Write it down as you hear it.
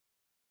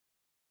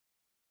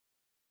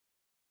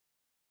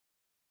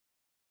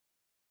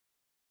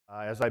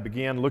As I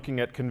began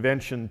looking at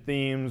convention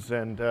themes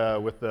and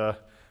with the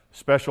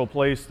special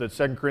place that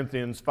 2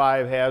 Corinthians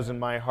 5 has in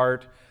my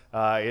heart,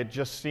 it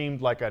just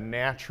seemed like a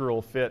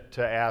natural fit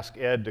to ask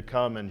Ed to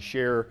come and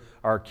share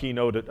our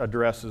keynote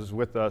addresses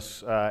with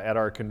us at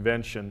our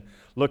convention,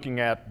 looking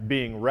at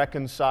being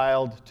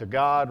reconciled to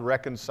God,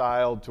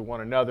 reconciled to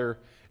one another,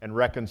 and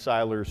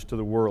reconcilers to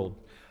the world.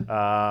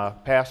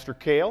 Pastor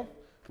Cale,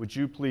 would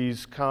you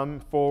please come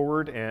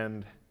forward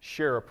and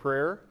share a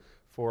prayer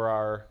for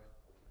our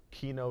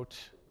keynote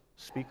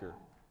speaker?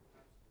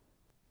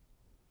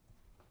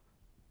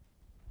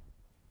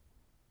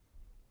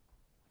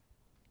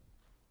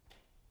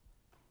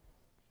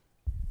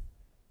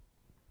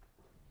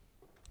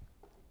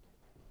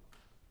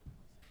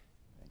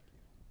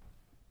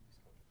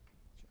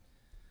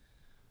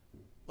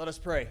 Let us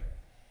pray.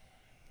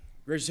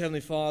 Gracious Heavenly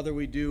Father,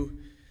 we do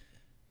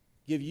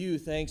give you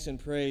thanks and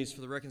praise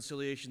for the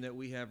reconciliation that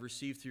we have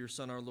received through your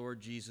Son, our Lord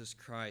Jesus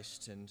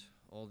Christ, and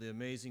all the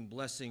amazing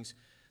blessings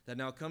that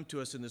now come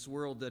to us in this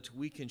world, that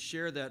we can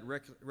share that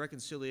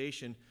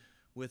reconciliation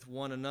with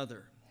one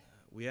another.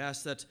 We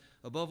ask that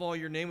above all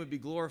your name would be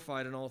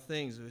glorified in all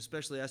things. We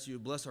especially ask you to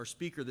bless our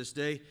speaker this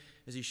day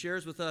as he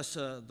shares with us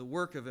the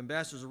work of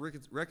ambassadors of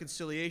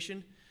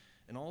reconciliation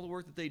and all the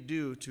work that they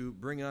do to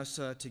bring us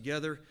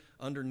together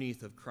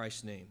underneath of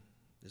Christ's name.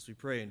 This we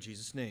pray in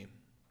Jesus' name.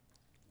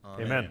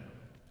 Amen. Amen.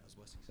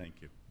 Thank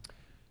you.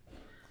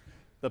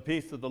 The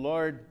peace of the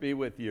Lord be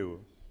with you.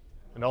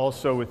 And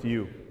also with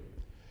you.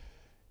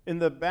 In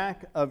the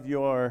back of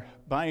your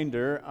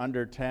binder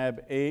under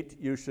tab 8,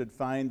 you should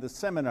find the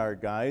seminar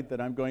guide that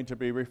I'm going to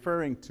be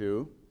referring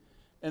to.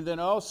 And then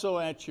also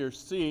at your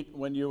seat,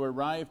 when you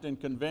arrived in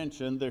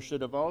convention, there should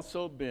have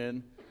also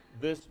been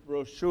this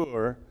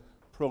brochure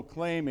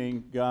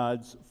proclaiming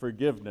God's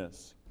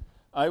forgiveness.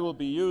 I will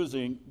be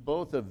using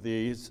both of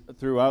these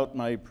throughout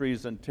my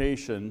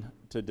presentation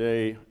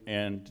today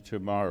and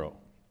tomorrow.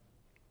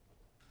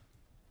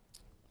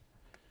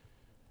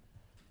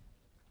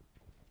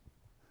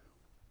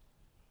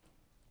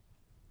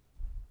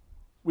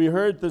 We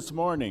heard this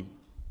morning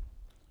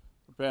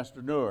from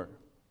Pastor Noor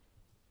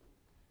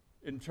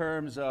in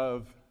terms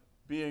of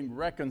being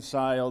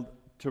reconciled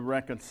to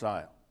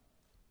reconcile.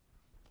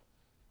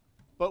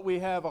 But we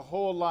have a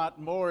whole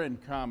lot more in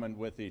common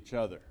with each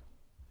other.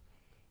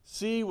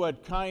 See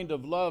what kind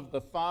of love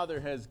the Father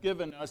has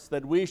given us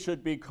that we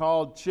should be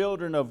called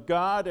children of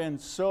God,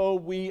 and so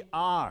we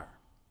are.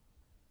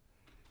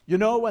 You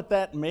know what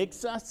that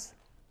makes us?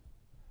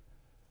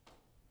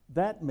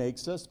 That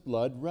makes us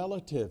blood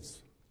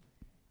relatives.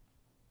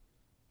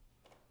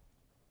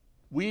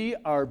 We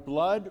are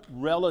blood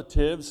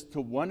relatives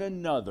to one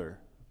another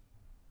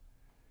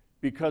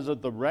because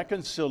of the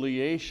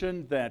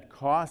reconciliation that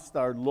cost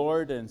our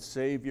Lord and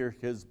Savior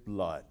his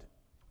blood.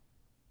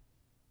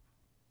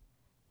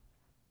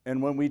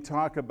 And when we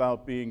talk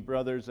about being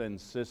brothers and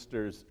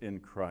sisters in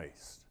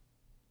Christ,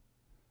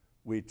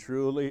 we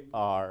truly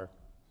are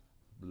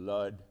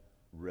blood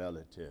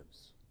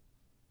relatives.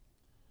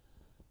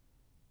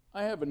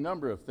 I have a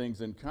number of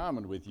things in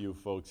common with you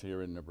folks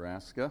here in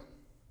Nebraska.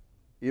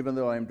 Even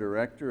though I'm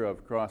director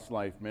of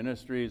CrossLife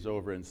Ministries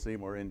over in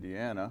Seymour,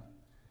 Indiana.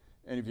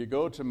 And if you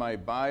go to my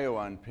bio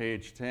on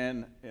page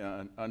 10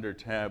 under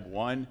tab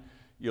 1,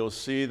 you'll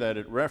see that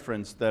it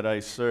referenced that I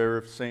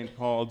serve St.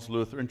 Paul's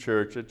Lutheran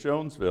Church at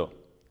Jonesville.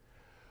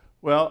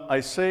 Well,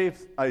 I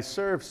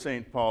served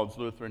St. Paul's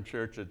Lutheran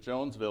Church at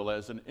Jonesville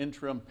as an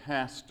interim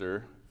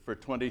pastor for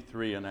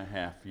 23 and a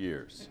half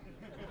years.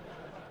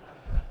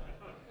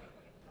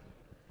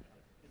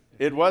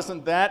 It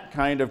wasn't that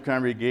kind of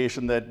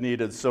congregation that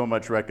needed so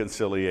much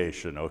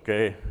reconciliation,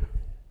 okay?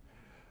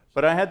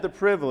 But I had the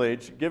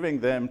privilege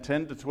giving them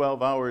 10 to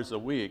 12 hours a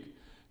week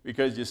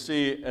because, you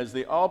see, as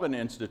the Alban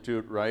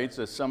Institute writes,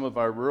 as some of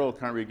our rural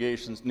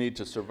congregations need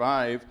to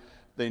survive,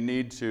 they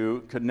need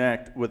to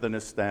connect with an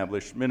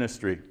established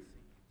ministry.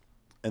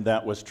 And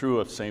that was true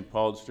of St.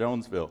 Paul's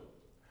Jonesville.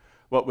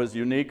 What was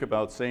unique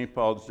about St.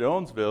 Paul's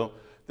Jonesville,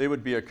 they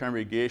would be a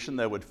congregation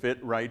that would fit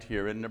right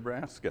here in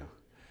Nebraska.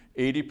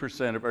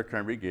 80% of our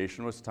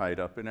congregation was tied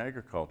up in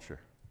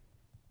agriculture.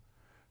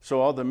 So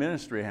all the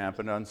ministry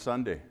happened on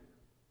Sunday.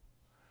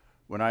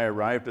 When I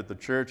arrived at the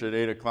church at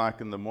 8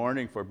 o'clock in the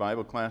morning for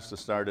Bible class to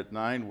start at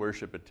 9,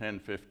 worship at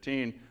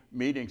 10:15,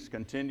 meetings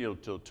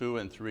continued till 2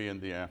 and 3 in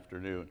the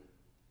afternoon.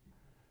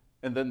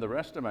 And then the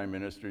rest of my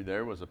ministry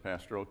there was a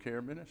pastoral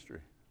care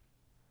ministry.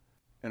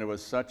 And it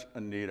was such a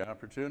neat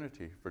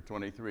opportunity for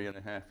 23 and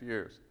a half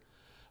years.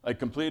 I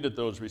completed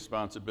those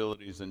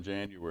responsibilities in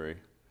January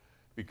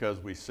because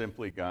we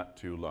simply got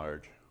too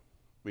large.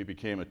 We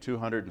became a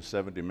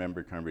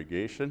 270-member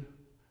congregation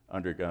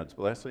under God's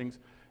blessings,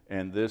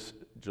 and this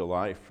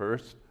July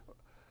 1st,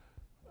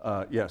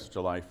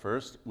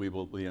 we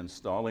will be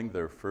installing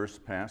their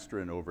first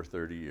pastor in over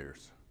 30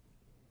 years,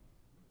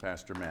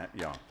 Pastor Matt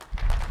Young.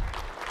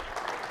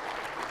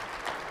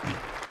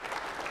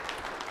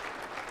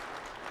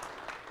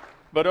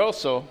 But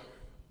also,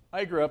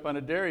 I grew up on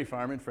a dairy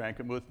farm in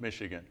Frankenmuth,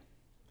 Michigan.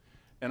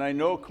 And I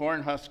know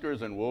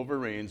Cornhuskers and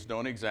Wolverines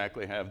don't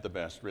exactly have the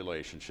best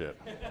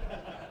relationship.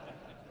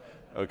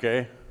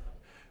 Okay?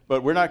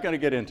 But we're not going to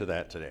get into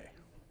that today.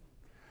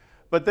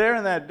 But there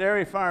in that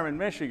dairy farm in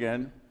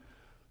Michigan,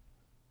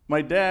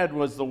 my dad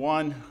was the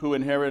one who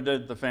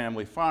inherited the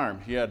family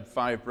farm. He had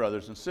 5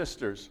 brothers and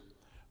sisters.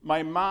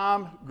 My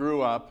mom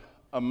grew up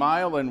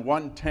 1.1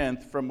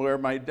 miles from where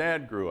my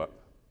dad grew up.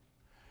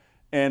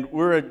 And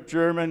we're a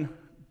German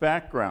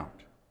background.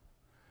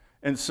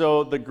 And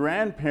so the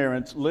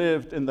grandparents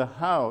lived in the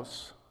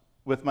house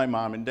with my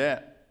mom and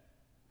dad.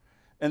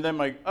 And then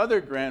my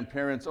other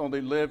grandparents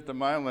only lived 1.1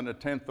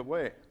 miles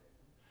away.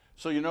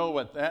 So you know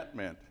what that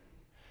meant.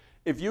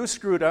 If you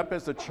screwed up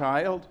as a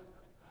child,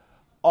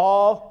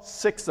 all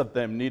 6 of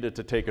them needed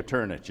to take a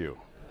turn at you.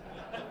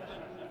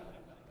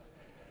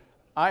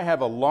 I have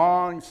a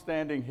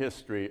long-standing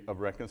history of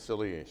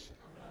reconciliation.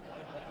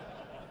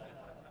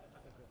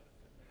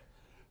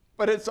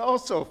 But it's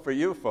also for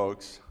you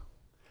folks.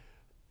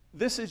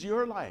 This is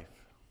your life.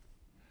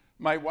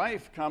 My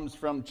wife comes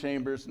from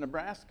Chambers,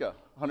 Nebraska,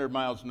 100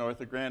 miles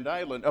north of Grand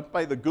Island, up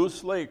by the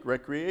Goose Lake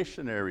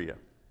recreation area.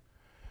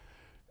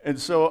 And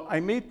so I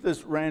meet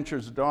this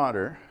rancher's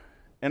daughter,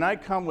 and I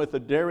come with a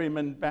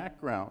dairyman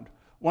background.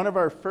 One of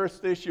our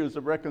first issues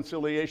of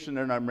reconciliation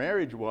in our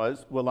marriage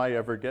was, will I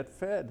ever get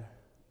fed?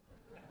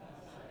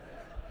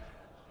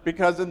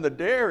 Because in the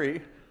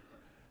dairy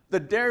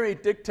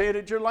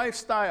dictated your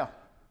lifestyle.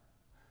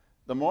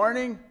 The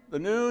morning, the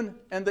noon,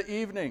 and the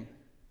evening.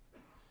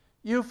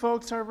 You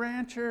folks are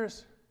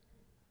ranchers.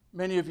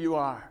 Many of you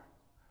are.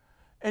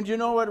 And you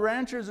know what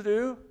ranchers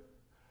do?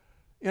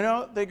 You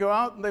know, they go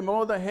out and they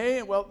mow the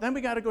hay. Well, then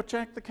we got to go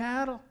check the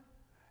cattle.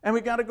 And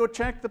we got to go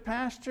check the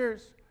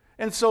pastures.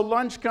 And so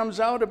lunch comes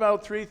out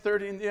about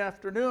 3:30 in the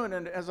afternoon.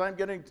 And as I'm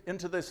getting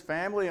into this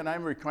family and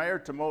I'm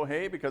required to mow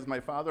hay because my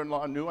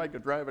father-in-law knew I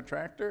could drive a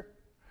tractor,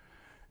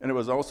 and it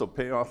was also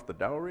pay off the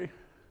dowry.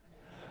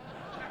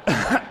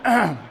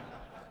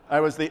 I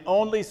was the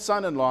only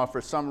son-in-law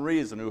for some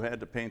reason who had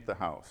to paint the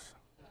house.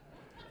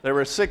 There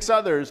were 6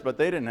 others, but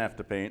they didn't have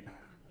to paint.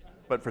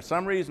 But for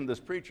some reason, this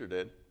preacher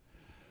did.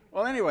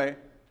 Well, anyway,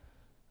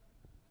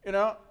 you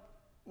know,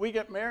 we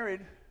get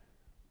married.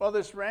 Well,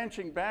 this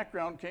ranching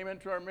background came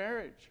into our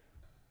marriage.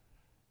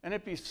 And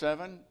it'd be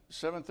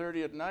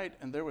 7:30 at night,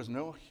 and there was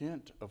no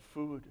hint of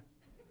food.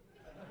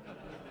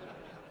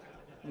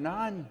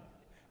 None.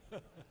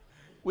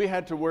 We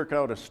had to work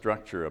out a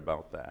structure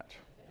about that.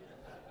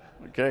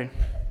 Okay?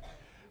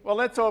 Well,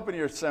 let's open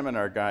your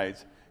seminar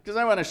guides, because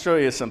I want to show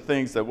you some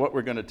things that what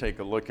we're going to take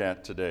a look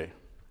at today.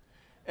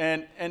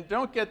 And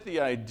don't get the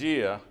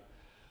idea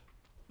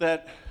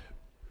that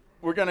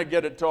we're going to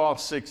get it to all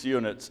 6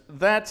 units.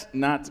 That's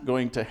not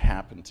going to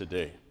happen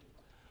today.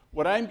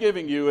 What I'm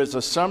giving you is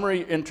a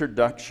summary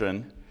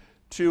introduction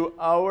to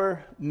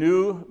our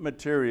new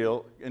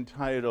material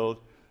entitled,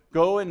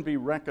 Go and Be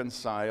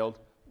Reconciled.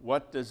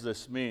 What does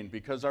this mean?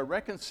 Because our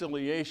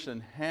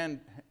reconciliation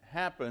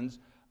happens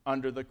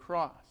under the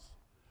cross.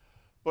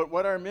 But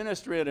what our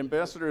ministry at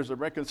Ambassadors of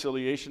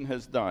Reconciliation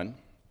has done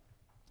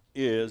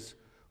is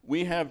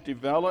we have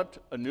developed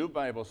a new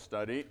Bible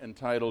study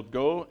entitled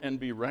Go and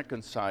Be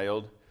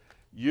Reconciled,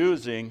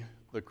 using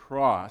the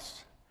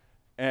cross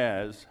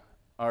as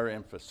our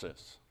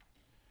emphasis.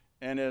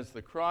 And as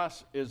the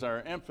cross is our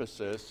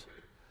emphasis,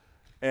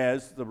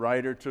 as the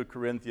writer to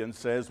Corinthians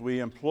says, we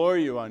implore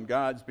you on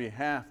God's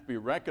behalf, be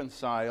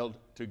reconciled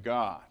to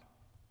God.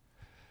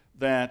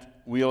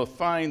 That we'll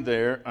find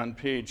there on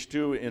page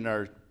 2 in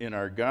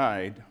our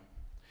guide.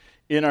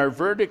 In our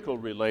vertical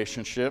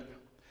relationship,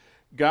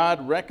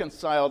 God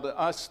reconciled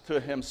us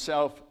to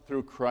himself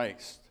through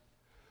Christ.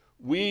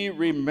 We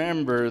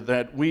remember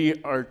that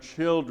we are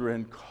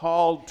children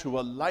called to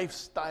a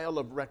lifestyle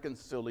of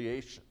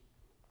reconciliation.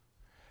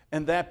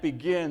 And that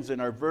begins in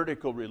our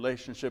vertical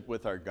relationship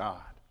with our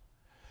God.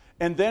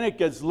 And then it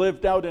gets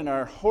lived out in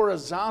our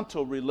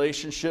horizontal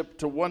relationship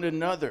to one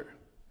another.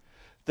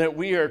 That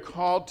we are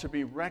called to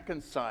be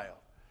reconciled,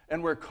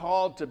 and we're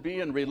called to be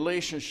in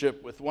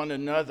relationship with one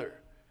another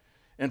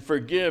and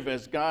forgive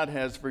as God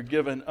has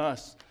forgiven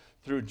us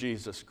through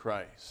Jesus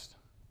Christ.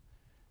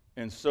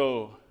 And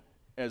so,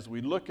 as we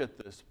look at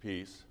this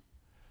piece,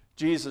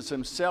 Jesus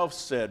himself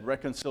said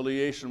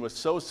reconciliation was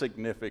so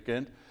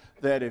significant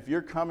that if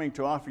you're coming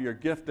to offer your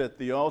gift at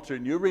the altar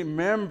and you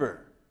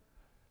remember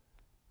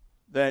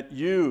that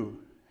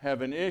you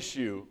have an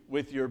issue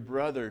with your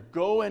brother,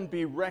 go and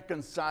be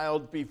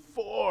reconciled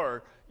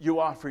before you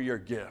offer your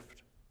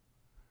gift.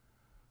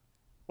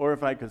 Or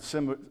if I could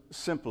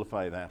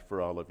simplify that for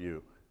all of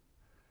you,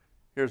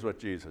 here's what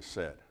Jesus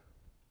said.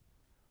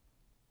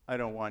 I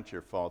don't want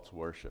your false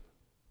worship.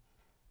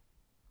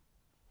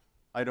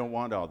 I don't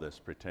want all this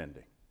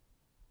pretending.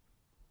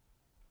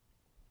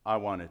 I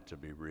want it to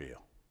be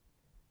real.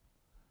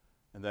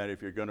 And that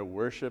if you're going to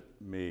worship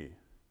me,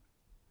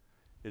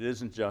 it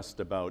isn't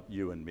just about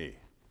you and me.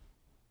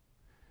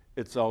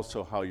 It's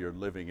also how you're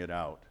living it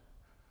out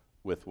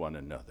with one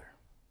another.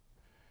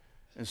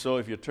 And so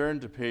if you turn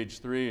to page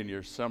 3 in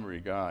your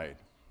summary guide,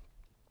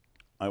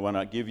 I want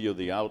to give you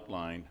the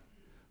outline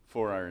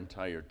for our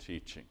entire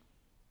teaching.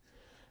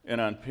 And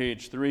on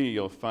page 3,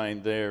 you'll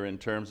find there, in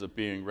terms of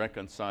being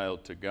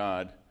reconciled to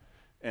God,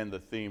 and the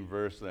theme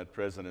verse that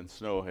President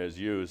Snow has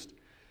used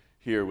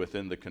here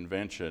within the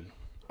convention.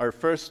 Our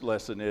first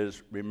lesson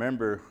is,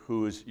 remember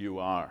whose you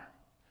are.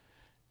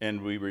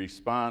 And we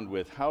respond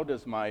with, how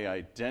does my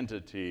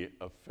identity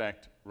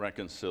affect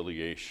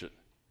reconciliation?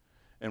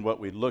 And what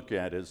we look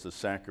at is the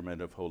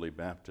sacrament of holy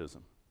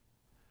baptism.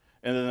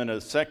 And then in the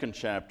second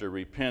chapter,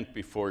 repent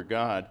before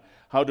God.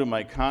 How do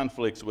my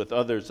conflicts with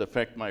others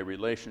affect my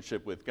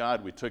relationship with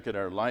God? We take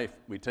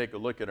a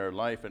look at our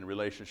life in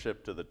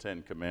relationship to the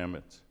Ten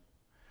Commandments.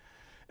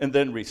 And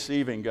then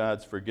receiving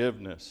God's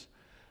forgiveness.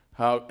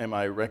 How am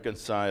I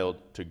reconciled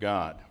to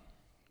God?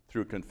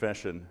 Through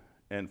confession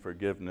and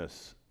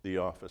forgiveness, the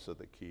office of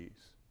the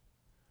keys.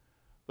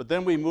 But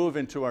then we move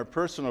into our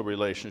personal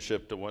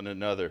relationship to one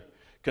another,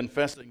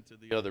 confessing to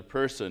the other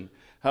person.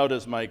 How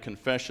does my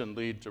confession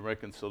lead to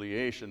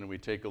reconciliation? And we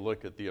take a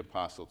look at the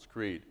Apostles'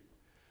 Creed,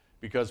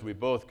 because we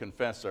both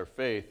confess our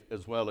faith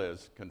as well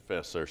as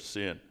confess our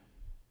sin.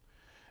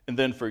 And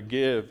then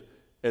forgive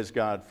as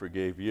God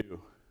forgave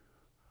you,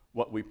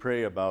 what we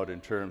pray about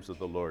in terms of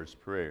the Lord's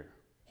Prayer.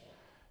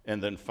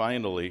 And then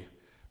finally,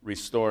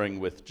 restoring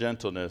with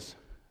gentleness.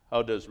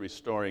 How does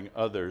restoring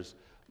others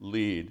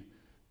lead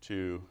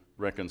to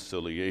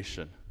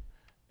reconciliation?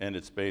 And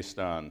it's based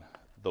on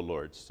the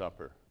Lord's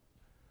Supper.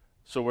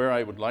 So where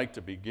I would like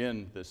to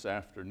begin this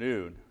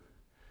afternoon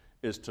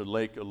is to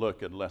take a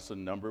look at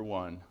lesson number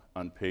 1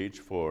 on page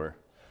 4,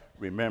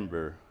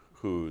 remember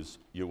whose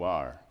you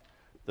are,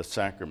 the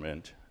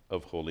sacrament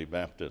of holy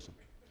baptism.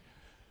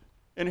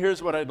 And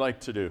here's what I'd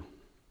like to do.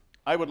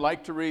 I would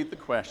like to read the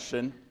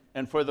question,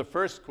 and for the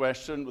first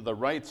question, the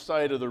right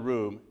side of the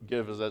room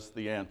gives us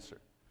the answer.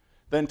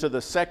 Then to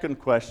the second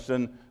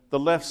question, the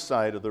left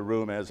side of the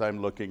room, as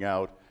I'm looking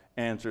out,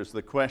 answers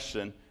the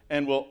question,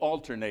 and we'll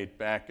alternate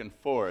back and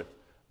forth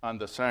on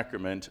the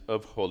sacrament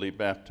of holy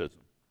baptism.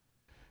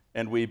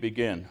 And we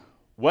begin.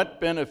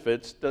 What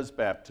benefits does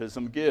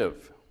baptism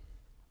give?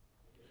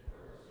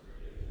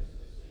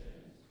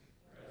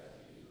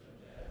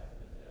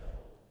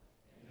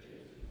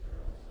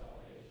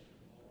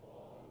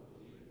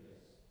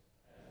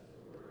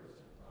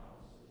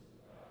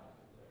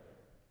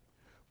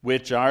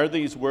 Which are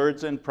these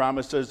words and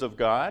promises of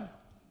God?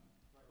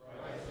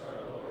 Christ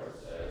our Lord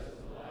says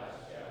in the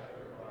last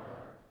chapter of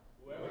Mark,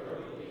 whoever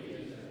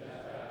believes and is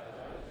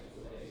baptized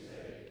will be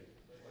saved,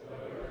 but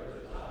whoever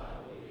does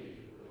not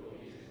believe will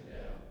be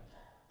condemned.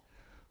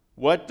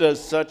 What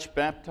does such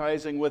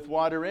baptizing with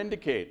water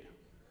indicate?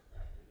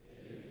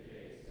 It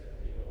indicates that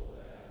the old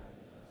Adam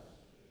in us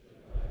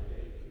should by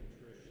daily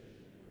contrition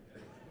and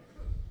repentance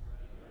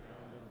be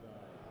drowned in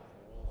God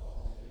of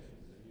all sins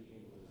and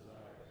evil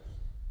desires,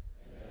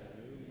 and that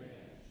a new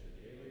man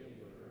should daily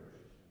emerge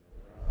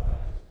and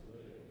arise to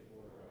live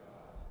before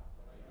God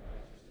by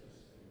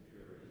righteousness and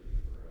purity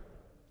forever.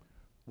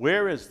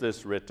 Where is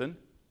this written?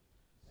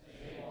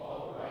 St.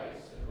 Paul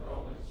writes in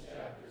Romans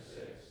chapter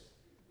 6,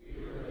 we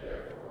were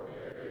therefore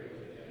buried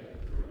with him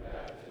through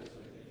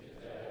baptism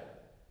into death,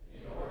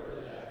 in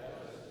order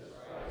that just as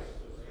Christ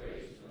was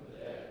raised from the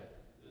dead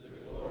to the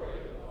glory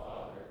of the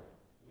Father,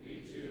 we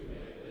too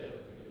may live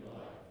a new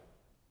life.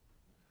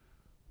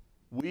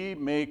 We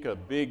make a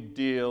big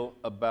deal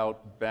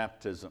about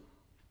baptism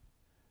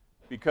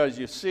because,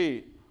 you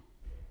see,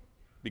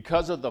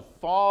 because of the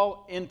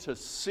fall into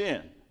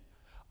sin,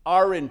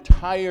 our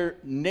entire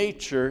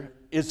nature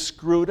is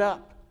screwed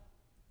up.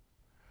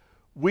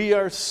 We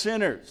are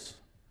sinners.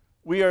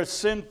 We are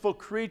sinful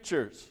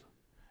creatures.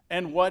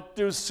 And what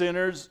do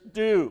sinners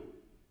do?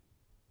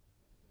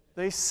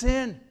 They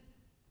sin.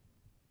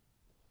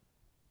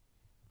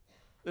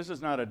 This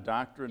is not a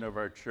doctrine of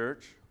our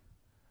church,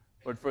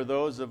 but for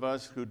those of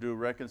us who do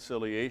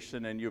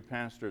reconciliation, and you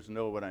pastors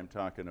know what I'm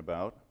talking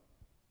about,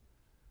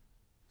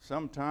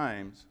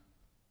 sometimes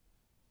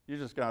you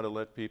just got to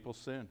let people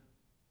sin.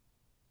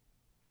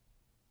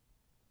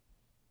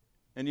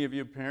 Any of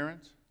you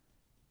parents?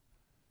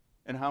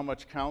 And how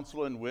much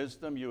counsel and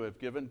wisdom you have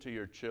given to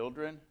your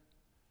children,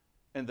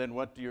 and then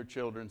what do your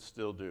children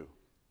still do?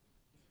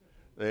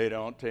 They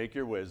don't take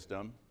your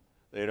wisdom,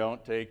 they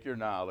don't take your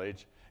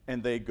knowledge,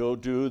 and they go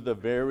do the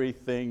very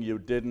thing you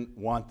didn't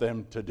want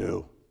them to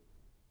do.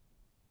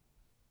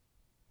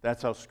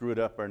 That's how screwed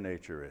up our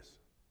nature is.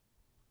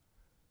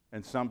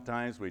 And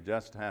sometimes we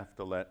just have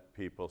to let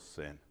people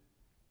sin.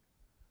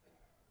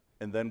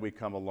 And then we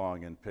come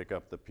along and pick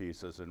up the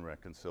pieces in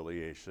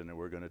reconciliation, and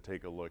we're going to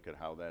take a look at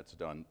how that's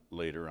done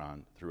later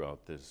on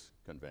throughout this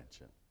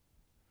convention.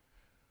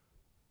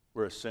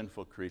 We're a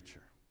sinful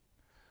creature.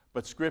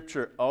 But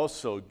Scripture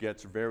also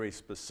gets very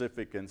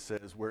specific and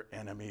says we're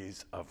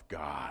enemies of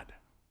God.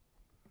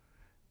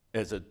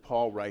 As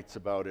Paul writes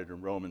about it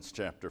in Romans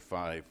chapter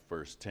 5,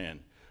 verse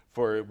 10.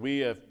 For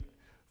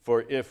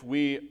if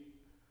we,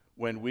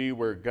 when we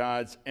were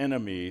God's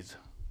enemies,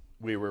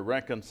 we were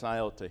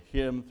reconciled to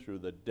him through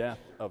the death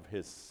of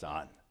his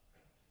Son.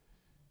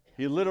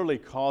 He literally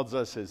calls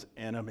us his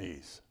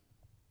enemies,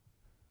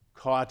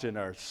 caught in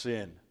our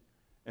sin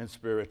and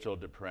spiritual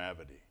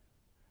depravity.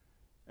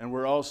 And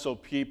we're also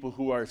people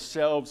who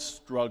ourselves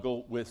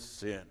struggle with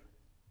sin.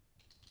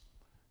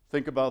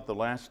 Think about the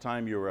last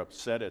time you were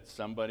upset at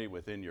somebody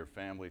within your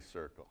family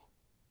circle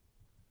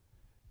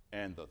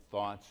and the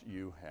thoughts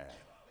you had.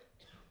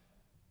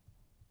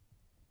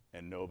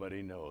 And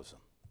nobody knows them.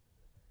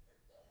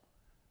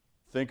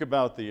 Think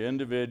about the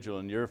individual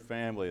in your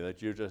family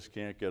that you just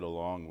can't get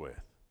along with.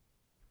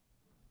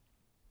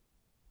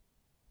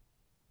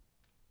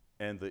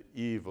 And the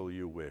evil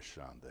you wish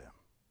on them.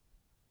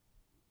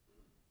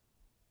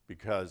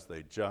 Because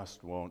they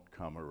just won't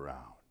come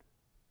around.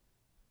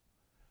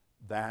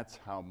 That's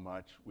how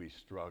much we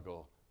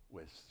struggle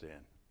with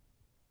sin.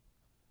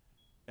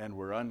 And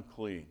we're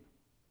unclean.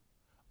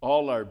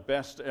 All our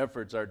best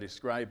efforts are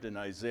described in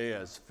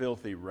Isaiah as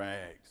filthy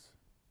rags.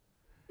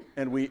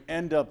 And we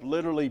end up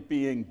literally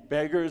being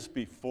beggars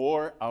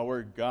before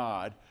our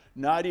God,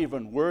 not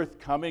even worth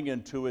coming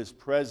into his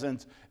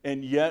presence,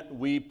 and yet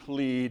we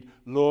plead,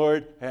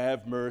 Lord,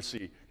 have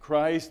mercy.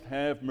 Christ,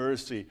 have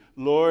mercy.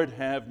 Lord,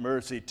 have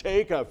mercy.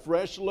 Take a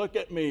fresh look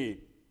at me.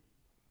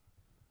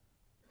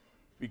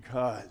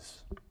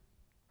 Because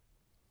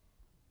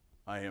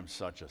I am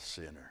such a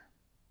sinner.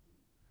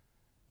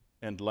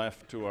 And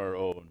left to our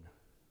own,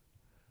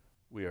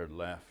 we are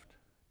left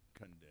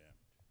condemned.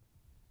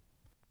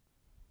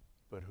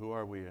 But who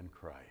are we in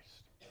Christ?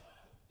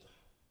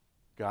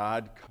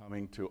 God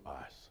coming to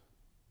us.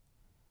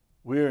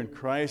 We're in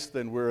Christ,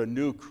 and we're a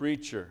new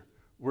creature.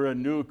 We're a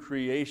new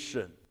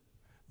creation.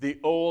 The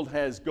old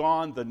has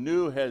gone, the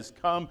new has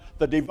come.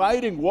 The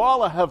dividing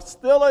wall of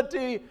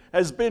hostility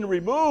has been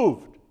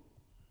removed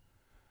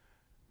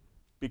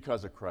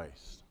because of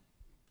Christ.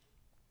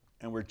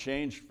 And we're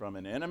changed from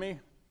an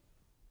enemy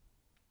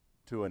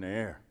to an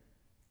heir.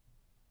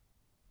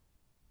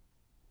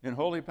 In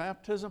holy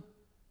baptism,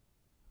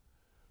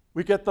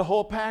 we get the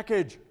whole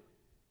package.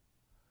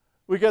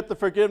 We get the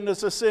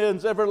forgiveness of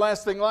sins,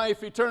 everlasting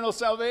life, eternal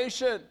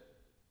salvation.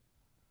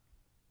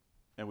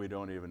 And we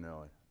don't even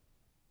know it.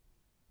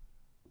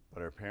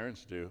 But our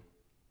parents do.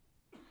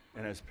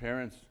 And as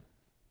parents,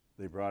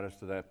 they brought us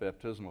to that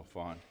baptismal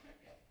font.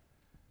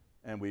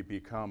 And we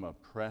become a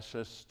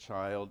precious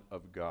child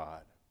of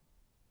God.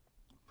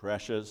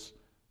 Precious,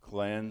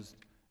 cleansed,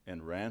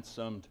 and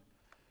ransomed,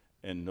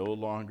 and no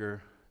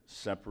longer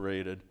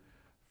separated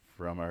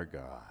from our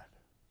God.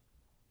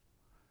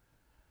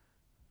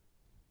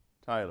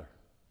 Tyler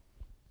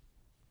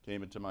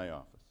came into my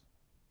office.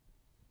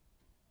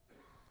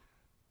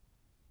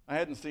 I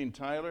hadn't seen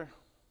Tyler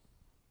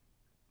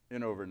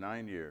in over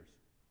 9 years.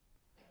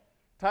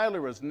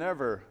 Tyler was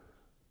never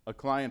a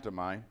client of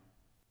mine.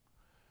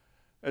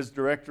 As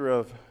director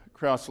of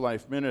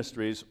CrossLife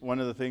Ministries,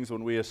 one of the things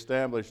when we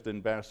established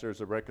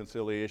Ambassadors of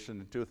Reconciliation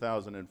in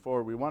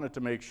 2004, we wanted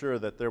to make sure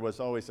that there was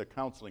always a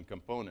counseling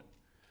component,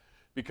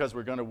 because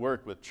we're going to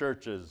work with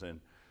churches and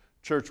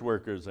church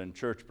workers and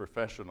church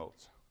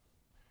professionals.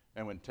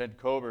 And when Ted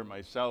Kober,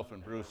 myself,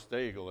 and Bruce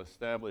Stagel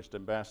established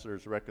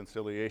Ambassadors of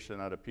Reconciliation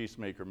out of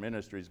Peacemaker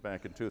Ministries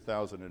back in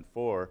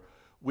 2004,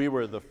 we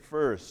were the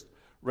first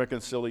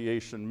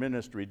reconciliation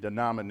ministry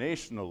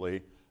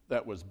denominationally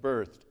that was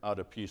birthed out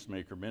of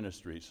Peacemaker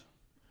Ministries.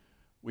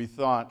 We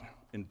thought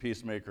in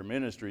Peacemaker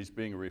Ministries,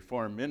 being a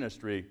Reformed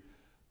ministry,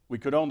 we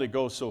could only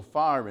go so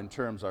far in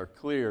terms of our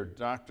clear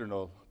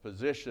doctrinal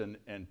position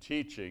and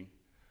teaching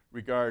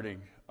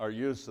regarding our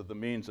use of the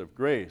means of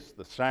grace,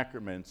 the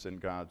sacraments, and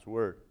God's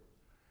Word.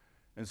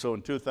 And so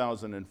in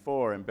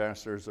 2004,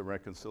 Ambassadors of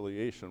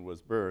Reconciliation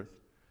was birthed,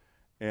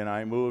 and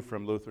I moved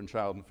from Lutheran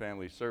Child and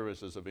Family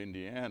Services of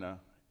Indiana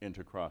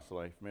into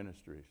CrossLife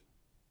Ministries.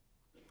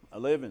 I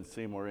live in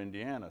Seymour,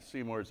 Indiana.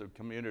 Seymour is a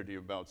community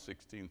of about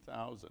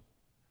 16,000.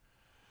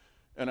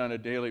 And on a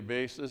daily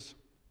basis,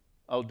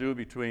 I'll do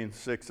between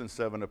 6 and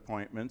 7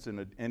 appointments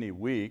in any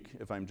week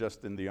if I'm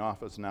just in the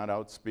office, not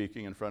out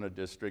speaking in front of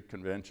district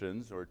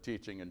conventions or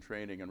teaching and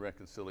training and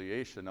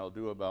reconciliation. I'll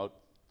do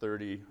about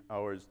 30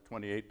 hours,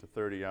 28 to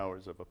 30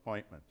 hours of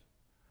appointment.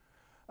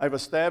 I've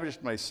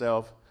established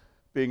myself,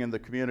 being in the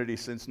community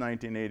since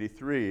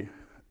 1983,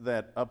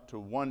 that up to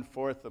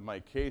 1/4 of my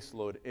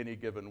caseload any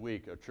given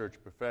week are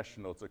church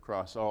professionals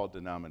across all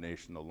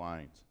denominational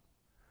lines.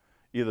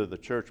 Either the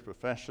church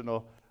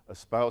professional, a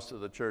spouse of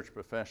the church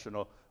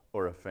professional,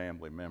 or a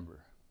family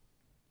member.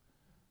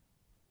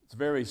 It's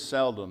very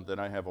seldom that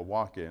I have a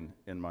walk-in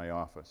in my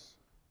office.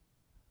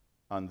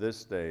 On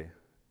this day,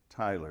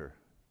 Tyler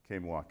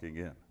came walking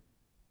in.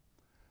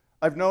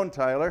 I've known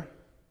Tyler.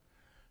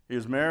 He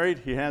is married.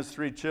 He has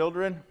 3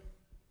 children.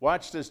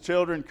 Watched his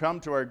children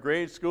come to our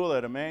grade school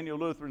at Emmanuel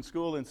Lutheran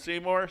School in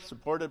Seymour,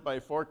 supported by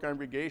 4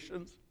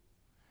 congregations.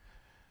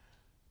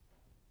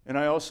 And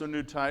I also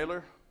knew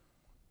Tyler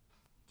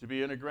to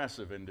be an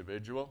aggressive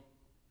individual.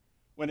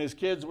 When his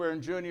kids were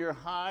in junior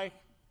high,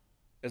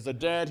 as a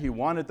dad, he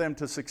wanted them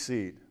to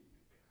succeed.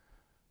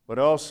 But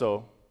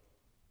also,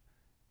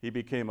 he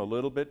became a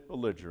little bit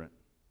belligerent.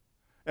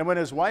 And when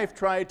his wife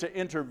tried to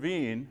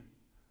intervene,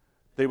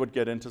 they would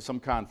get into some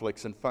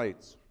conflicts and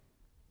fights.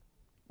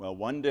 Well,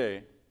 one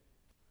day,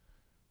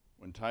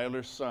 when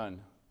Tyler's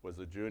son was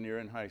a junior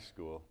in high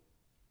school,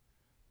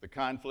 the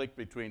conflict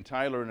between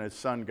Tyler and his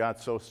son got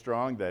so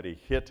strong that he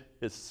hit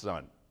his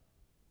son.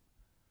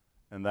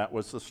 And that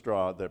was the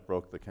straw that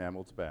broke the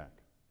camel's back.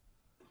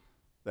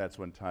 That's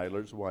when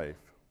Tyler's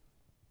wife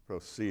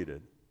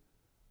proceeded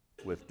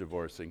with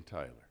divorcing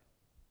Tyler.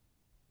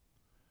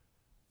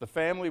 The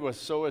family was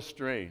so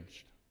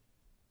estranged.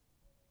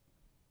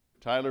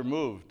 Tyler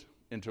moved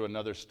into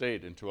another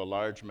state, into a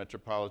large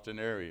metropolitan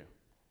area.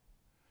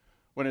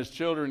 When his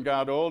children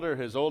got older,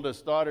 his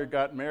oldest daughter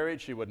got married.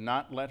 She would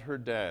not let her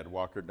dad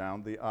walk her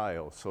down the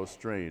aisle, so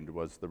strained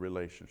was the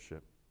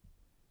relationship.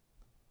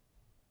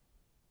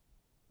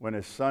 When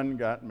his son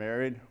got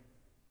married,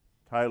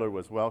 Tyler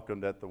was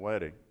welcomed at the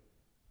wedding,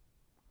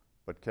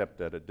 but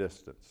kept at a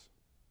distance.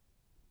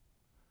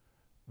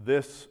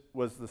 This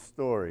was the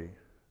story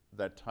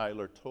that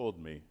Tyler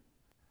told me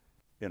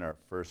in our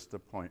first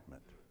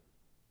appointment.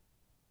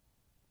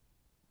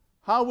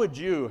 How would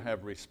you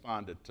have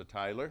responded to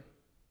Tyler,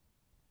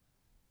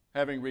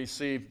 having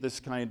received this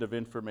kind of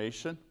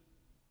information?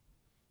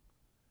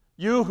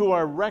 You who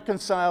are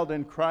reconciled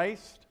in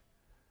Christ,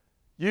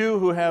 you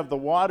who have the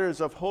waters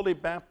of holy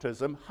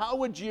baptism, how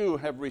would you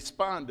have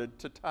responded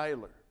to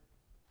Tyler?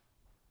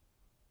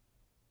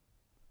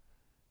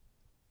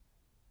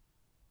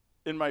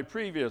 In my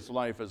previous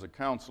life as a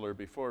counselor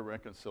before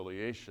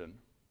reconciliation,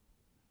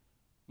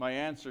 my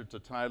answer to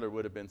Tyler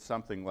would have been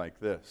something like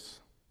this.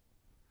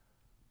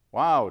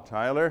 Wow,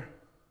 Tyler,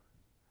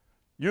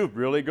 you've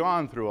really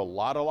gone through a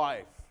lot of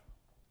life.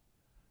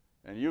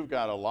 And you've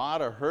got a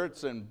lot of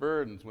hurts and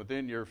burdens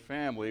within your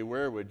family.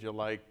 Where would you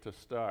like to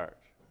start?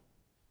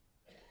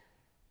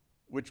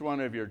 Which one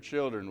of your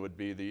children would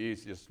be the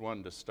easiest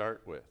one to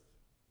start with?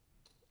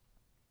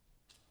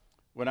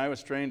 When I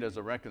was trained as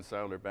a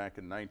reconciler back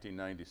in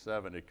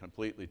 1997, it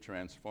completely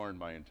transformed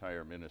my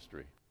entire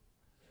ministry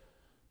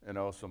and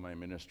also my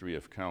ministry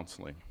of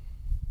counseling.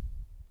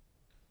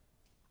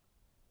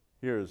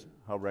 Here's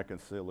how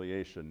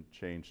reconciliation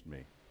changed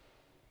me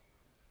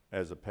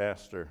as a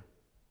pastor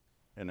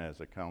and as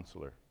a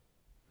counselor.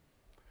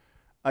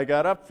 I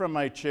got up from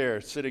my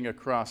chair sitting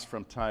across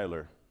from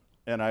Tyler,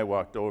 and I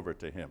walked over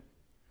to him.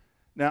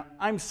 Now,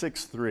 I'm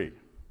 6'3".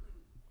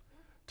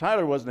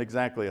 Tyler wasn't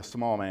exactly a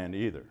small man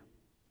either.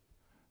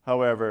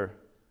 However,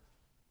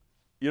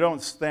 you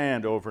don't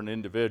stand over an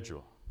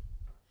individual.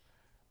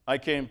 I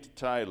came to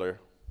Tyler,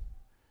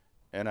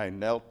 and I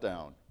knelt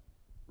down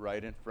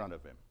right in front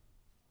of him.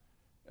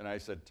 And I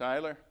said,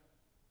 Tyler,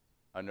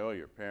 I know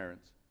your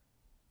parents.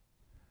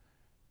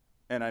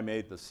 And I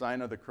made the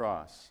sign of the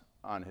cross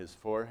on his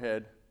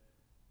forehead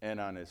and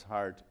on his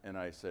heart. And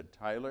I said,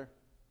 Tyler,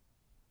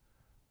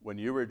 when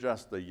you were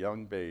just a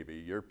young baby,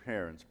 your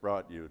parents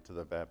brought you to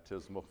the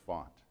baptismal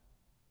font.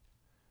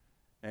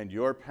 And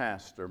your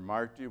pastor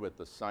marked you with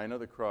the sign of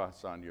the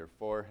cross on your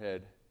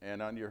forehead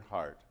and on your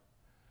heart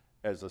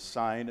as a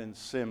sign and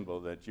symbol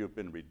that you've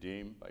been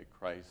redeemed by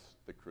Christ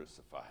the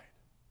crucified.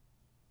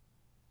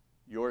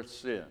 Your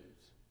sins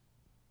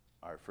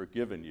are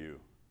forgiven you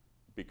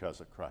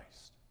because of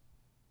Christ.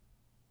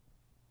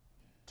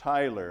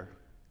 Tyler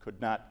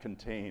could not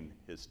contain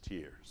his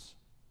tears.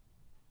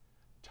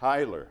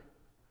 Tyler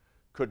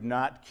could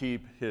not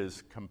keep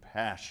his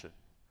compassion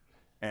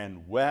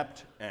and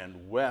wept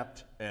and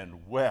wept and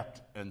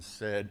wept and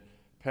said,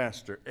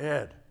 Pastor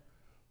Ed,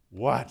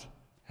 what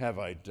have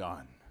I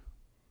done?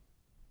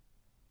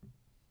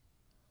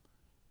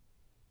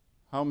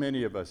 How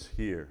many of us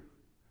here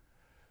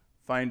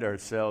find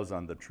ourselves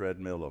on the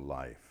treadmill of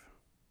life?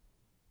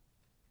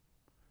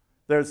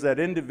 There's that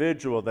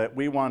individual that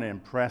we want to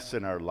impress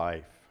in our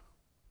life.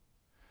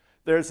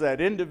 There's that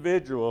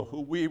individual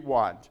who we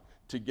want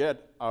to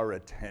get our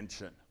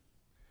attention.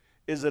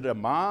 Is it a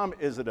mom?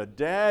 Is it a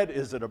dad?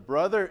 Is it a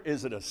brother?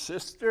 Is it a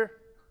sister?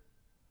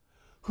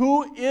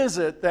 Who is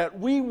it that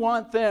we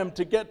want them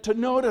to get to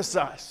notice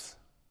us?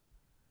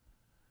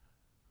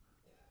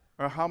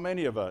 Or how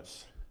many of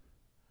us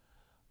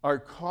are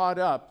caught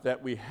up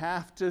that we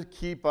have to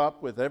keep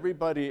up with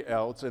everybody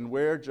else and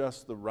wear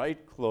just the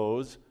right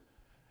clothes,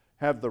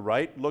 have the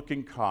right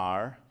looking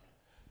car,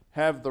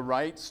 have the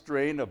right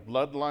strain of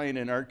bloodline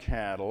in our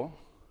cattle,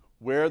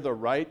 wear the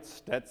right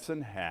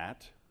Stetson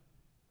hat?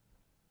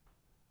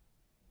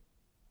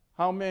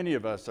 How many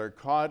of us are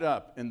caught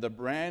up in the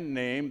brand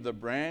name, the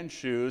brand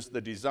shoes,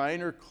 the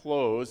designer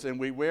clothes, and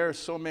we wear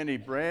so many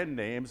brand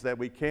names that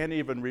we can't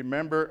even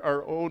remember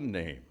our own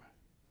name?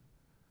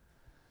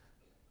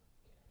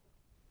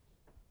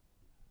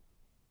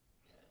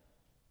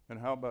 And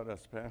how about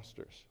us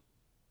pastors?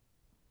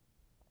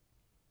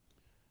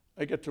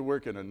 I get to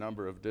work in a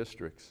number of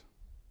districts,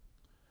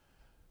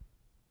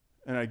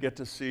 and I get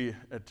to see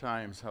at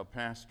times how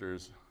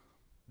pastors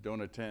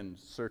don't attend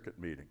circuit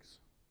meetings.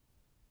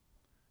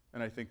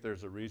 And I think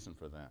there's a reason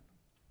for that.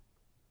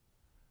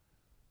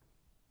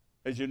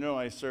 As you know,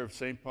 I served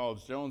St.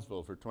 Paul's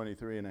Jonesville for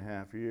 23 and a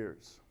half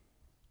years.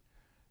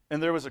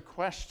 And there was a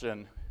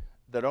question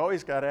that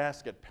always got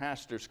asked at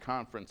pastors'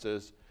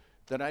 conferences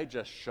that I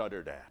just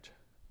shuddered at.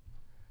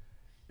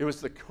 It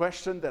was the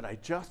question that I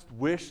just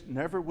wished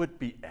never would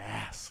be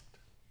asked.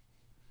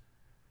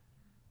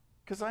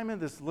 Because I'm in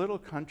this little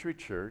country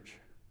church,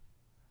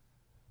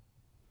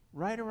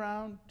 right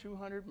around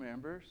 200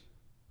 members,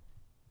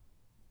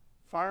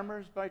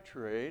 farmers by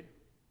trade,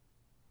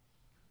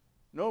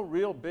 no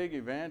real big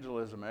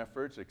evangelism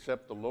efforts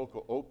except the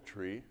local oak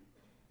tree.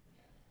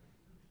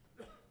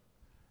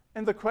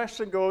 And the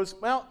question goes,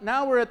 well,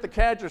 now we're at the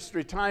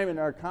casuistry time in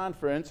our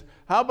conference.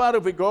 How about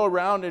if we go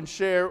around and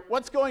share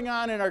what's going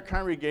on in our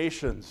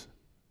congregations?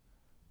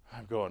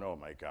 I'm going, oh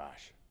my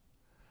gosh.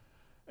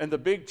 And the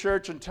big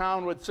church in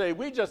town would say,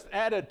 we just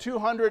added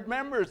 200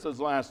 members this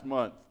last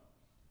month.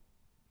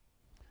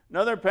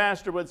 Another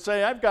pastor would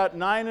say, I've got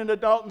 9 in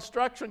adult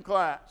instruction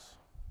class.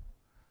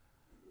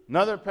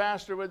 Another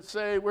pastor would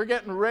say, we're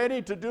getting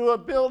ready to do a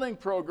building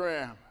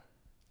program.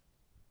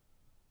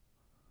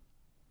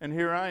 And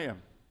here I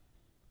am.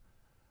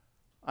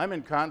 I'm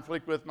in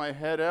conflict with my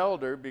head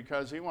elder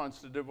because he wants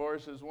to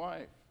divorce his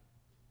wife.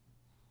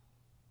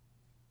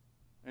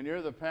 And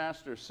you're the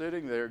pastor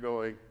sitting there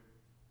going,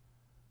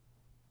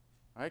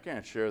 I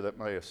can't share that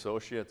my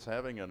associate's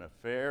having an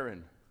affair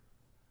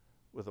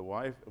with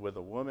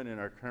a woman in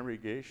our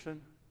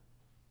congregation.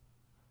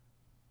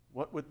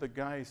 What would the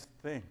guys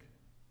think?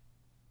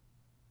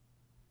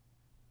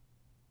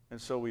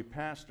 And so we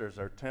pastors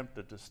are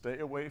tempted to stay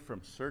away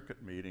from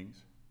circuit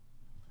meetings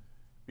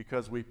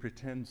because we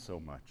pretend so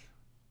much.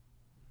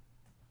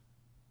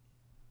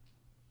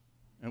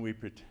 And we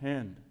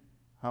pretend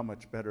how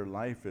much better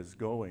life is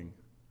going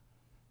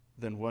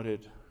than what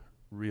it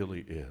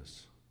really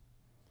is.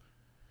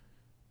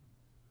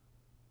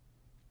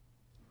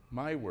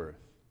 My worth,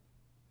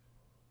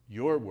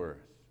 your worth,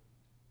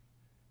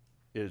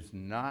 is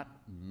not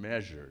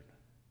measured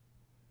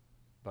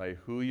by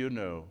who you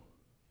know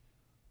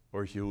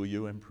or who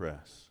you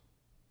impress.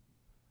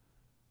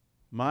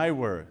 My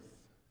worth,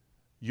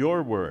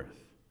 your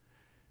worth,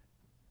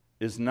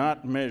 is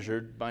not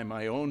measured by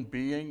my own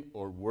being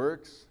or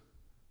works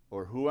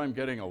or who I'm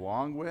getting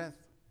along with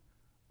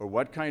or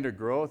what kind of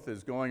growth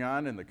is going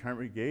on in the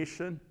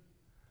congregation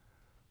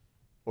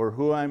or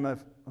who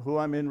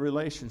I'm in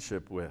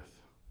relationship with.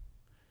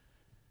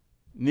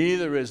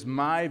 Neither is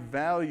my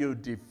value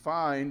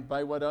defined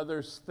by what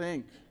others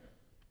think.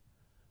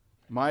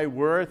 My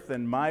worth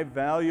and my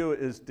value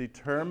is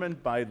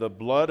determined by the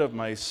blood of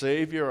my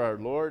Savior, our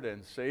Lord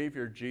and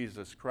Savior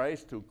Jesus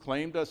Christ, who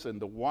claimed us in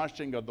the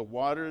washing of the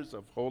waters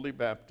of holy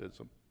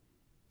baptism.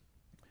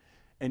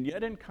 And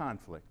yet in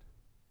conflict,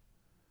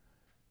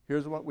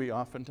 here's what we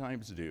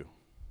oftentimes do.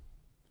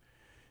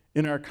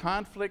 In our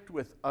conflict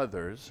with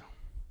others,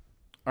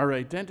 our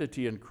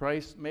identity in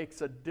Christ makes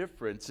a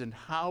difference in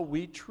how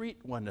we treat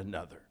one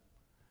another.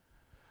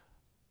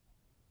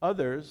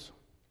 Others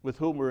with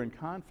whom we're in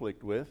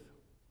conflict with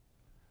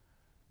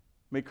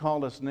may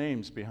call us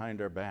names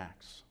behind our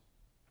backs,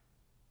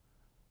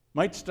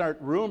 might start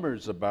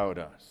rumors about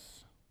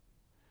us.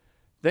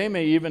 They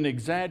may even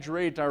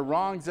exaggerate our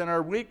wrongs and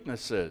our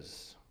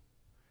weaknesses,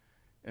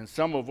 and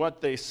some of what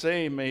they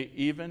say may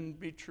even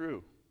be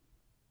true.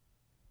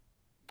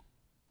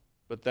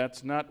 But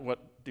that's not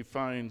what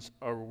defines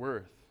our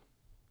worth.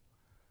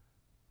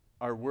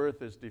 Our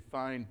worth is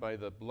defined by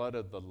the blood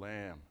of the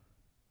Lamb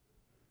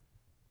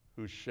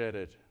who shed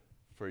it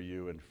for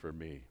you and for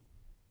me.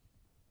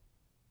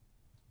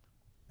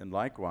 And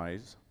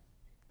likewise,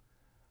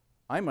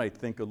 I might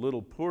think a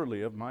little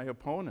poorly of my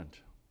opponent.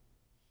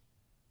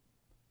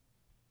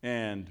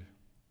 And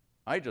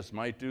I just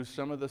might do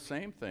some of the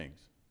same things.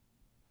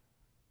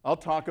 I'll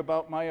talk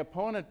about my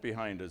opponent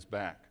behind his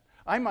back.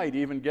 I might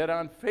even get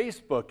on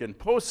Facebook and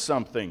post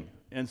something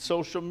in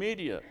social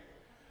media.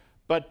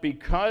 But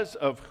because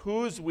of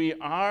whose we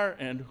are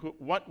and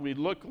what we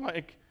look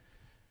like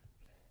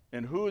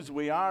and whose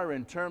we are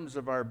in terms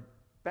of our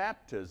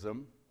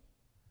baptism,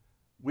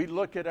 we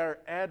look at our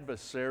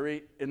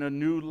adversary in a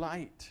new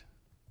light.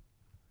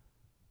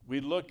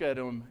 We look at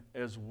him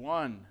as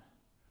one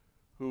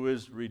who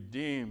is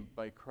redeemed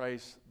by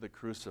Christ the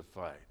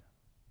crucified.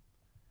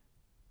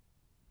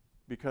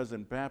 Because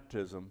in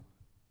baptism,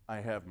 I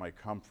have my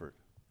comfort.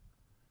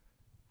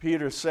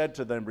 Peter said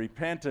to them,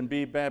 repent and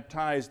be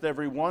baptized,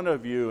 every one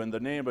of you, in the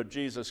name of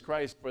Jesus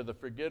Christ for the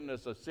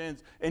forgiveness of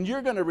sins, and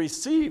you're going to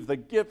receive the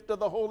gift of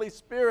the Holy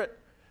Spirit.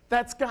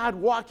 That's God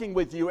walking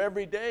with you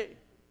every day.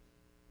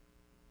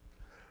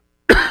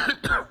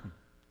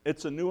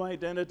 It's a new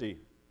identity.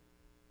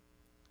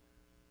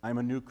 I'm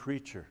a new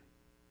creature.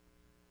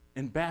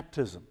 In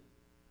baptism,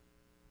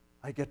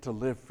 I get to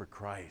live for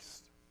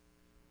Christ,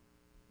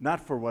 not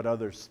for what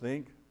others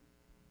think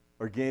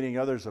or gaining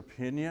others'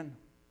 opinion.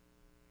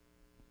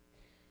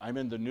 I'm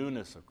in the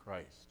newness of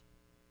Christ.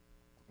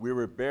 We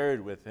were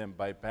buried with him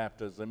by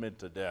baptism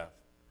into death,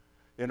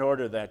 in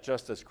order that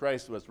just as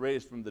Christ was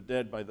raised from the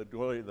dead by the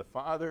glory of the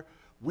Father,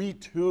 we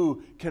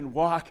too can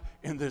walk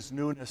in this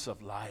newness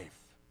of life.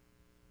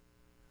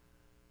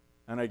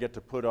 And I get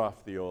to put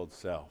off the old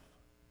self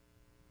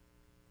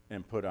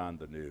and put on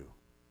the new,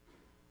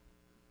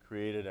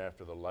 created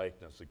after the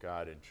likeness of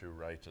God in true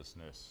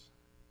righteousness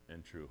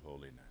and true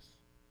holiness.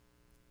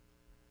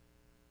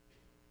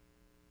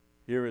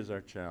 Here is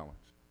our challenge.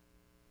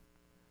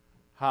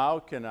 How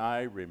can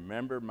I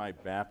remember my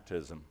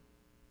baptism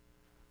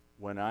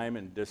when I'm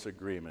in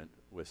disagreement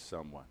with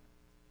someone?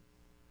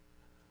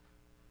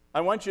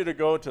 I want you to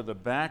go to the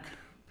back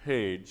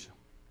page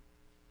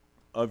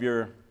of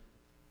your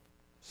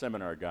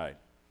seminar guide.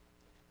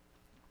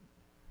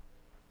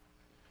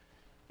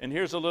 And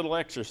here's a little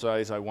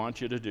exercise I want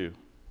you to do.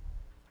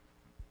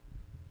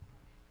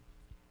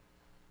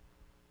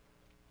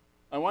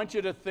 I want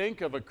you to think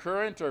of a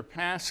current or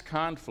past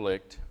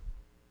conflict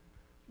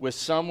with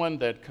someone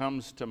that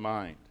comes to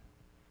mind.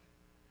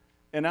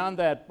 And on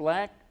that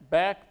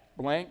back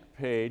blank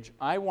page,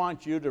 I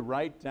want you to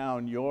write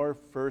down your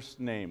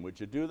first name. Would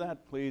you do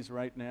that, please,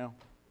 right now?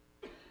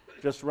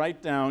 Just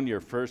write down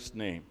your first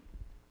name.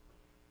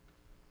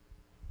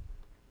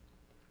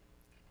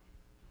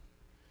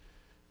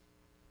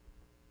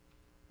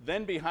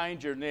 Then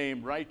behind your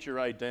name, write your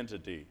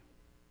identity.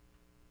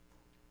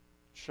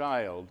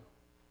 Child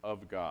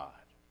of God.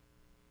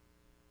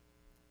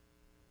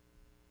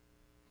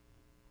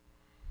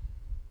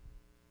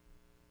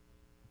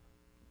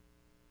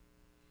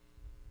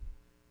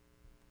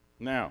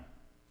 Now,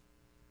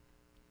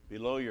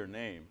 below your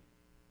name,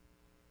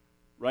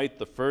 write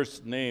the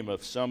first name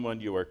of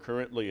someone you are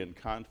currently in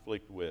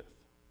conflict with.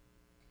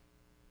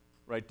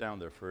 Write down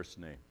their first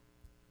name.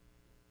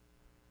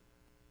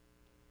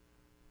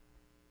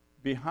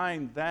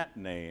 Behind that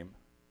name,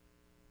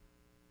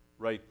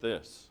 write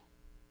this: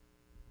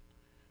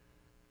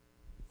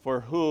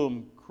 for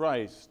whom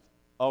Christ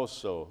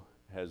also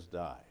has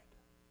died.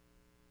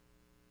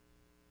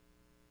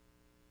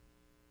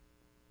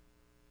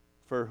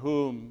 For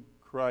whom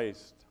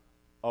Christ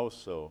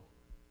also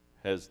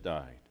has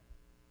died.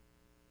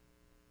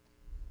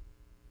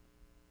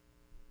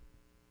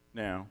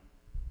 Now,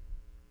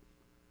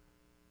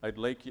 I'd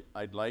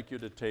like you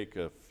to take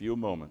a few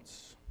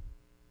moments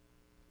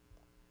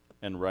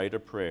and write a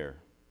prayer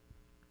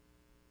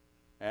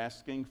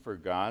asking for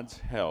God's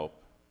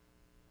help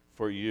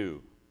for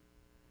you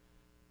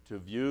to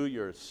view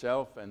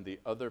yourself and the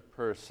other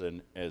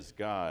person as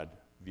God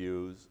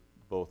views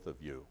both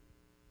of you.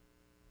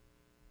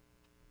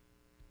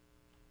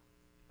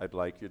 I'd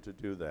like you to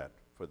do that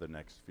for the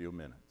next few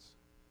minutes.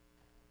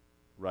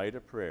 Write a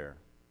prayer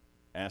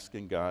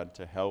asking God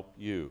to help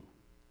you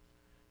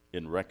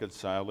in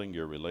reconciling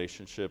your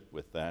relationship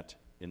with that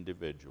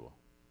individual.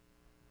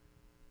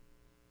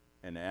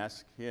 And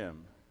ask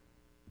Him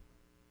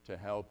to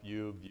help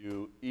you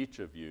view each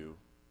of you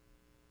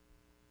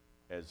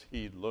as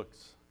He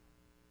looks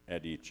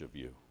at each of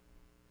you.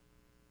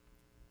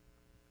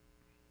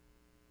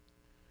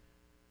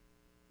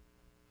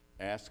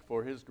 Ask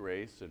for His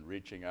grace in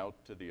reaching out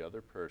to the other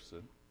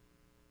person,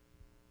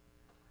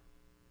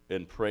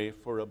 and pray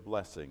for a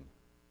blessing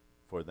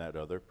for that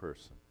other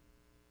person.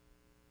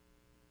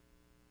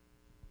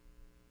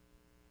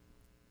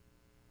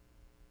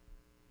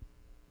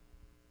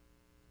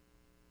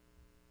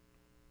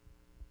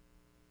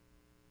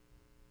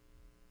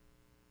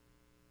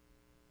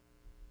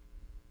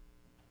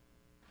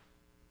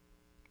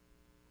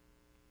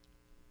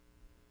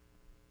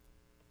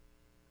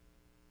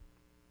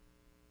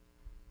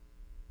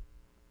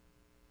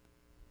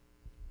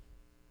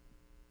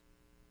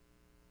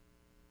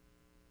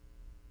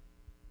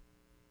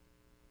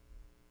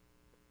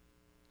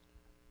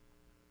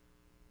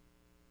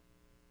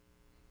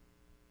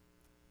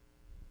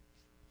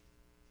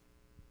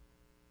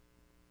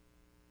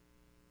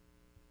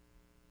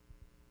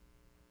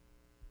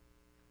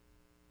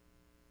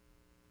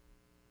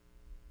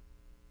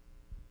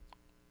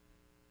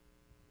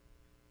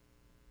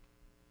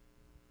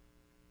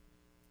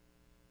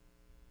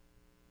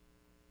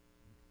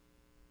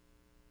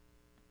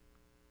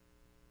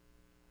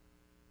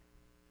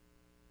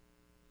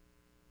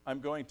 I'm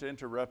going to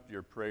interrupt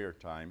your prayer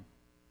time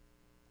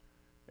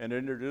and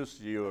introduce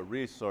to you a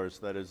resource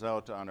that is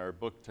out on our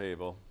book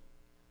table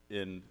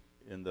in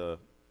the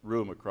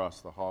room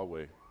across the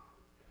hallway.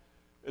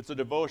 It's a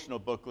devotional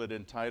booklet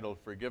entitled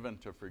Forgiven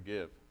to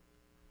Forgive.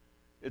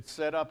 It's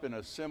set up in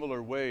a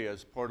similar way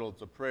as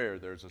Portals of Prayer.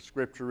 There's a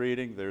scripture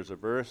reading, there's a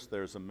verse,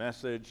 there's a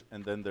message,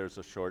 and then there's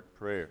a short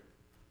prayer.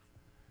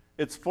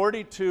 It's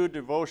 42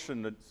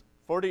 devotions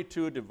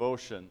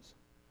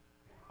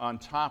on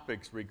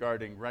topics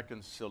regarding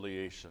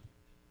reconciliation.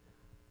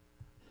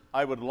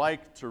 I would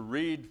like to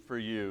read for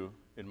you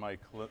in my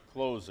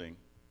closing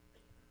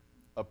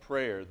a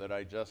prayer that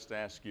I just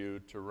asked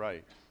you to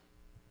write.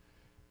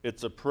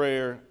 It's a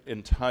prayer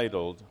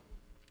entitled,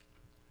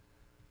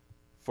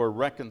 For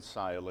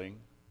Reconciling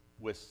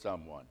with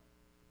Someone.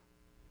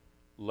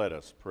 Let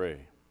us pray.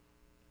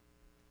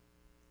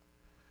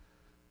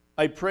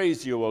 I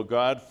praise you, O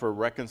God, for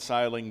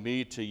reconciling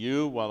me to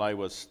you while I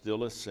was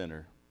still a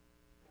sinner.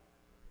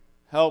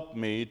 Help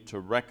me to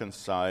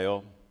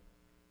reconcile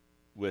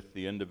with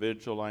the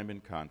individual I'm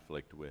in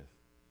conflict with.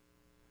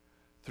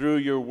 Through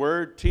your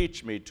word,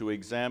 teach me to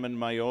examine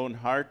my own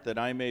heart that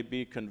I may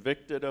be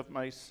convicted of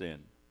my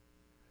sin.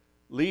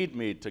 Lead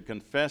me to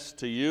confess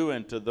to you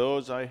and to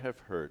those I have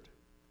hurt.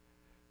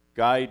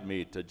 Guide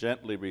me to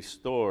gently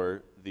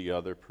restore the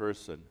other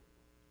person.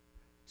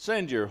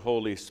 Send your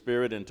Holy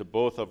Spirit into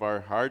both of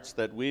our hearts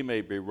that we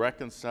may be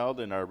reconciled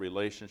in our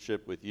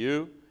relationship with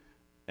you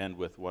and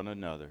with one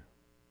another.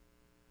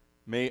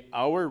 May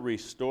our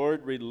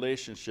restored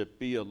relationship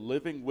be a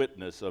living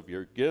witness of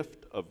your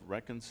gift of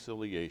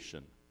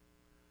reconciliation.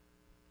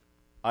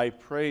 I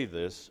pray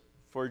this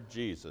for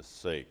Jesus'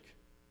 sake.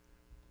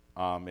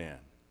 Amen.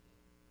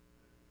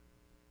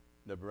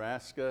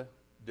 Nebraska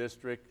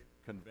District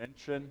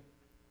Convention,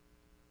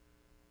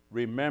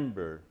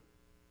 remember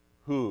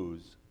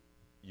whose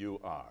you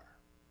are.